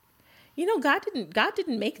 God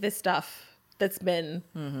didn't make this stuff that's been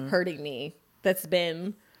hurting me, that's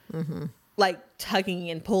been like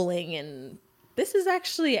tugging and pulling, and this is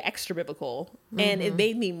actually extra biblical. And it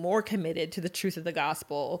made me more committed to the truth of the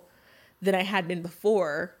gospel than I had been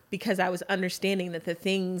before, because I was understanding that the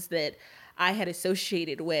things that I had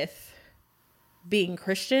associated with being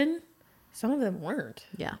Christian, some of them weren't.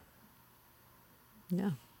 Yeah.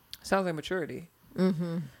 Yeah. Sounds like maturity. I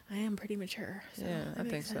am pretty mature. So yeah, I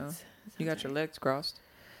think makes so. sense. You got your legs crossed.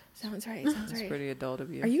 Sounds right. Sounds It's right. pretty adult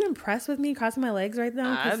of you. Are you impressed with me crossing my legs right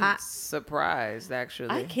now? 'Cause I'm surprised, actually.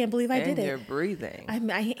 I can't believe I and did it. you're breathing. I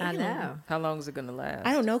I am. know. How long is it going to last?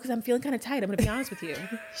 I don't know because I'm feeling kind of tight. I'm gonna be honest with you.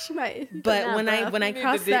 She might. But when I You need to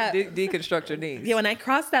crossed that, deconstruct your knees. yeah, when I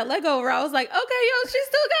crossed that leg over, I was like, okay, yo, she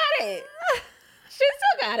still got it. She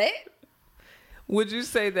still got it. Would you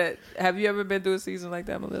say that? Have you ever been through a season like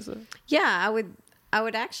that, Melissa? Yeah, I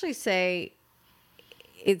would actually say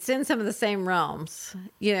it's in some of the same realms,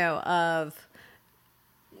 of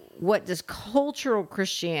what does cultural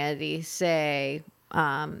Christianity say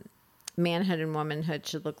manhood and womanhood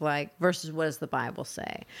should look like versus what does the Bible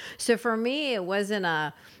say? So for me, it wasn't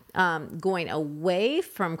a going away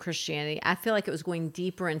from Christianity. I feel like it was going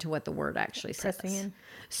deeper into what the word actually says. Pressing in.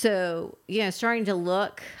 So, starting to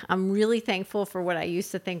look, I'm really thankful for what I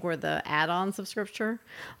used to think were the add-ons of scripture,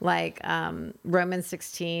 like Romans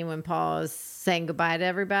 16, when Paul is saying goodbye to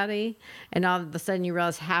everybody, and all of a sudden you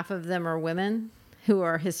realize half of them are women who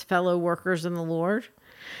are his fellow workers in the Lord.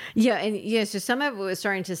 Yeah, and so some of it was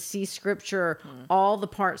starting to see scripture, all the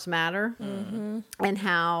parts matter, and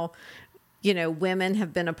how women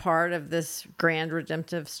have been a part of this grand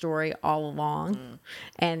redemptive story all along.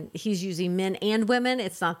 And he's using men and women.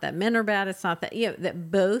 It's not that men are bad. It's not that, that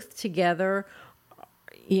both together,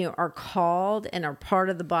 are called and are part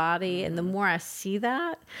of the body. And the more I see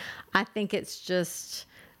that, I think it's just,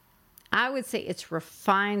 I would say it's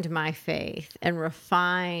refined my faith and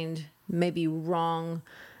refined maybe wrong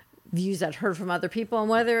views I'd heard from other people, and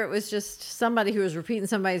whether it was just somebody who was repeating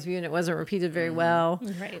somebody's view and it wasn't repeated very well.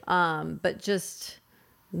 Right. But just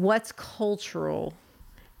what's cultural.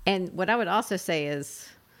 And what I would also say is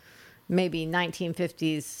maybe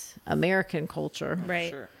 1950s American culture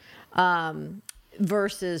Right. Sure.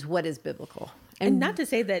 versus what is biblical. And not to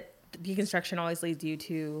say that deconstruction always leads you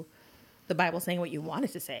to the Bible saying what you want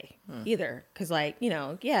it to say either. Because,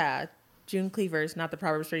 yeah, June Cleaver's not the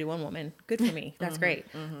Proverbs 31 woman. Good for me. That's great.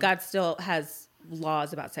 God still has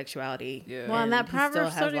laws about sexuality. Yeah. Well, and that he still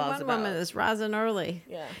Proverbs has 31 laws woman about- is rising early.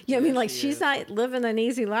 Yeah. I mean, Yeah, like she she's is. not living an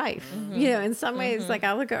easy life. In some ways, like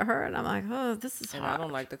I look at her and I'm like, oh, this is And hard. I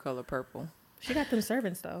don't like the color purple. She got them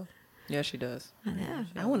servants, though. Yeah, she does. I know.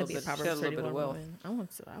 I want to little be a bit- she had Proverbs a little bit of 31 wealth. woman. I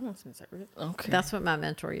want some servants. Okay. That's what my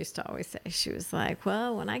mentor used to always say. She was like,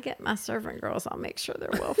 well, when I get my servant girls, I'll make sure they're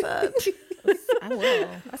well fed. I will.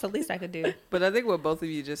 That's the least I could do. But I think what both of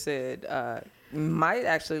you just said might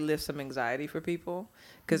actually lift some anxiety for people,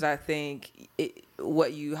 because I think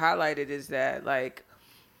what you highlighted is that, like,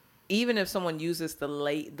 even if someone uses the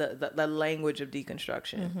language of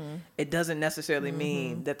deconstruction, it doesn't necessarily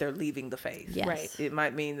mean that they're leaving the faith. Yes. Right. It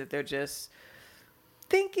might mean that they're just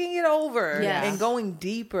thinking it over Yes. and going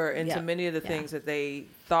deeper into Yeah. many of the Yeah. things that they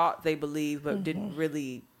thought they believed but didn't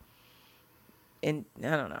really. And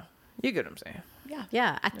I don't know. You get what I'm saying? Yeah.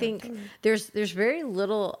 Yeah, I think there's very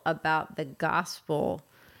little about the gospel.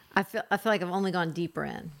 I feel like I've only gone deeper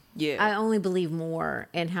in. Yeah. I only believe more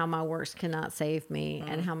in how my works cannot save me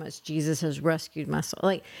and how much Jesus has rescued my soul.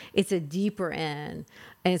 Like it's a deeper in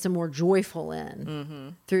and it's a more joyful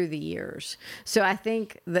in through the years. So I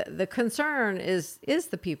think the concern is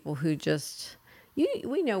the people who just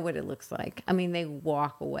we know what it looks like. I mean, they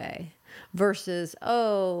walk away versus,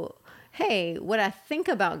 oh, hey, what I think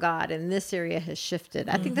about God in this area has shifted.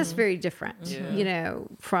 I think that's very different, Yeah.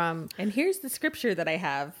 from, And here's the scripture that I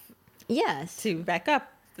have yes. to back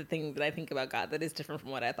up the thing that I think about God that is different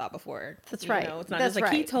from what I thought before. That's right. It's not That's just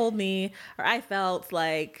like he right. told me or I felt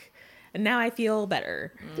like, and now I feel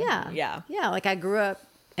better. Yeah. Yeah. Yeah. Like I grew up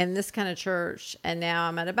in this kind of church and now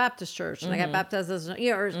I'm at a Baptist church and I got baptized as,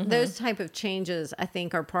 or those type of changes I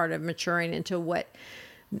think are part of maturing into what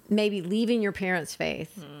maybe leaving your parents'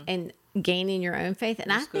 faith and gaining your own faith. And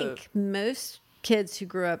That's I think good. most kids who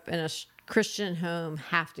grew up in a Christian home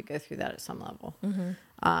have to go through that at some level.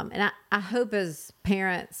 And I hope as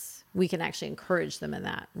parents, we can actually encourage them in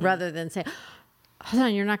that rather than say, hold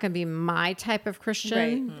on, you're not going to be my type of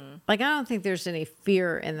Christian. Right. Like, I don't think there's any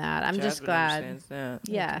fear in that. I'm just Jasmine glad. understands that.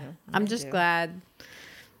 Yeah. do. I'm I just do. glad,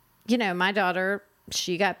 my daughter,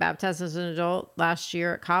 she got baptized as an adult last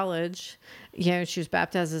year at college. She was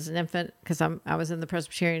baptized as an infant because I was in the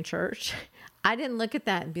Presbyterian church. I didn't look at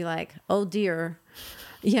that and be like, oh dear.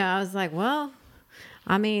 Yeah. I was like, well,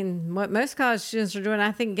 I mean, what most college students are doing,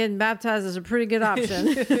 I think getting baptized is a pretty good option.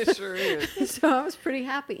 It sure is. So I was pretty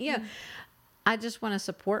happy. Yeah. I just want to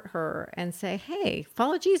support her and say, hey,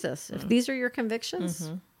 follow Jesus. If these are your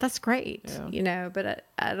convictions, that's great. Yeah. But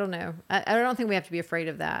I don't know. I don't think we have to be afraid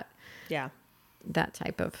of that Yeah.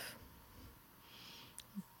 type of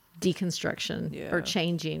deconstruction Yeah. or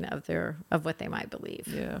changing of what they might believe.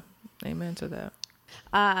 Yeah. Amen to that.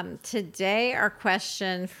 Today, our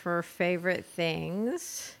question for favorite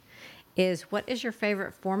things is, what is your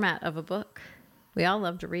favorite format of a book? We all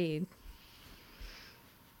love to read.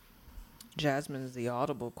 Jasmine is the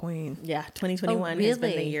Audible queen. Yeah, 2021 has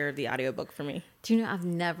been the really? year of the audiobook for me. Do you know I've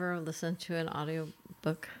never listened to an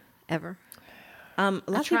audiobook ever? A lot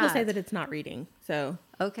of people say tried. that it's not reading, so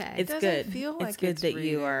Okay. it's doesn't good. feel It's like good it's that you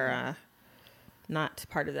reading. are not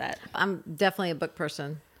part of that. I'm definitely a book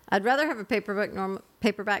person. I'd rather have a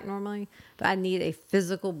paperback normally, but I need a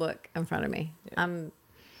physical book in front of me. Yeah. I'm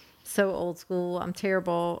so old school. I'm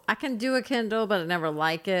terrible. I can do a Kindle, but I never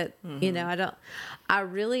like it. You know, I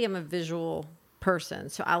really am a visual person.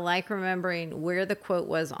 So I like remembering where the quote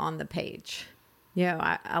was on the page. You know,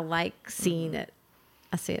 I like seeing it.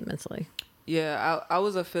 I see it mentally. Yeah, I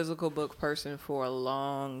was a physical book person for a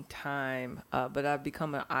long time, but I've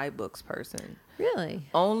become an iBooks person. Really?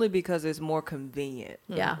 Only because it's more convenient.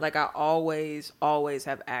 Yeah. Like I always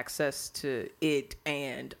have access to it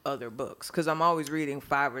and other books because I'm always reading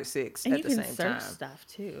 5 or 6 And at you the can same search time. stuff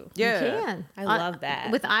too. Yeah. You can. I love that.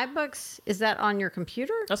 With iBooks, is that on your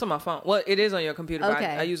computer? That's on my phone. Well, it is on your computer, but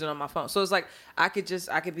Okay. I use it on my phone. So it's like I could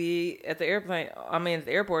be at the airplane. I mean, at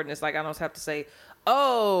the airport, and it's like I don't have to say,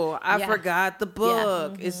 "Oh, I Yeah. forgot the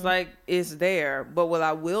book." It's like it's there. But what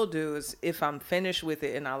I will do is, if I'm finished with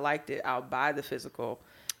it and I liked it, I'll buy the physical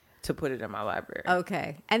to put it in my library.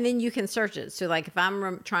 Okay. And then you can search it. So, like, if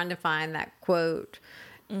I'm trying to find that quote,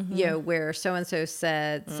 you know, where so and so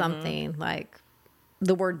said something like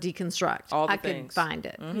the word deconstruct, All the I could things. find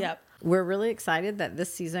it. Yep. We're really excited that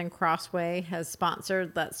this season Crossway has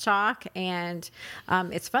sponsored Let's Talk, and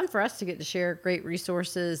it's fun for us to get to share great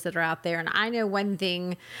resources that are out there. And I know one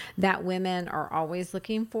thing that women are always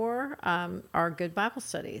looking for are good Bible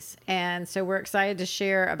studies. And so we're excited to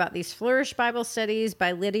share about these Flourish Bible Studies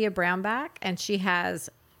by Lydia Brownback, and she has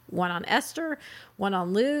one on Esther, one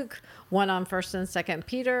on Luke, one on 1st and 2nd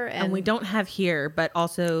Peter, And we don't have here, but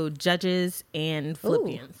also Judges and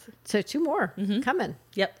Philippians. So 2 more coming.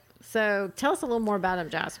 Yep. So tell us a little more about them,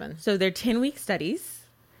 Jasmine. So they're 10-week studies,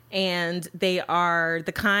 and they are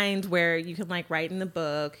the kind where you can like write in the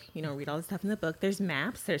book, you know, read all the stuff in the book. There's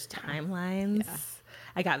maps, there's timelines. Yeah.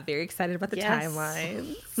 I got very excited about the Yes.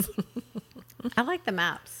 timelines. I like the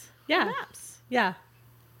maps. Yeah. The maps. Yeah.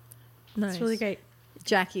 Nice. It's really great.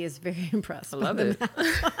 Jackie is very impressed. I by love the it.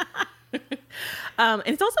 maps. And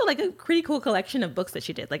it's also like a pretty cool collection of books that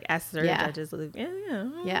she did, like Esther, Yeah. Judges, Luke.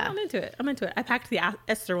 Yeah. I'm into it. I packed the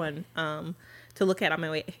Esther one to look at on my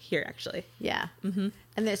way here, actually. Yeah. Mm-hmm.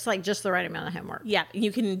 And it's like just the right amount of homework. Yeah,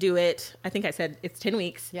 you can do it. I think I said it's 10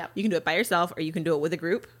 weeks. Yep. You can do it by yourself, or you can do it with a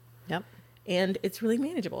group, Yep. and it's really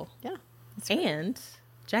manageable. Yeah. And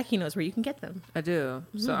Jackie knows where you can get them. I do.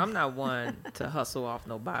 So I'm not one to hustle off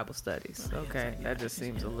no Bible studies. Okay, that just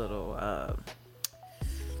seems a little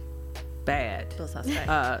bad. Feels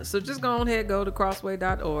suspect. So just go on ahead, go to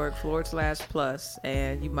crossway.org/plus,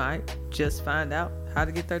 and you might just find out how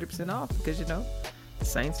to get 30% off because, you know, the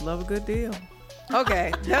saints love a good deal.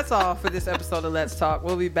 Okay, that's all for this episode of Let's Talk.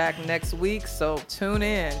 We'll be back next week, so tune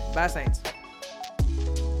in. Bye, saints.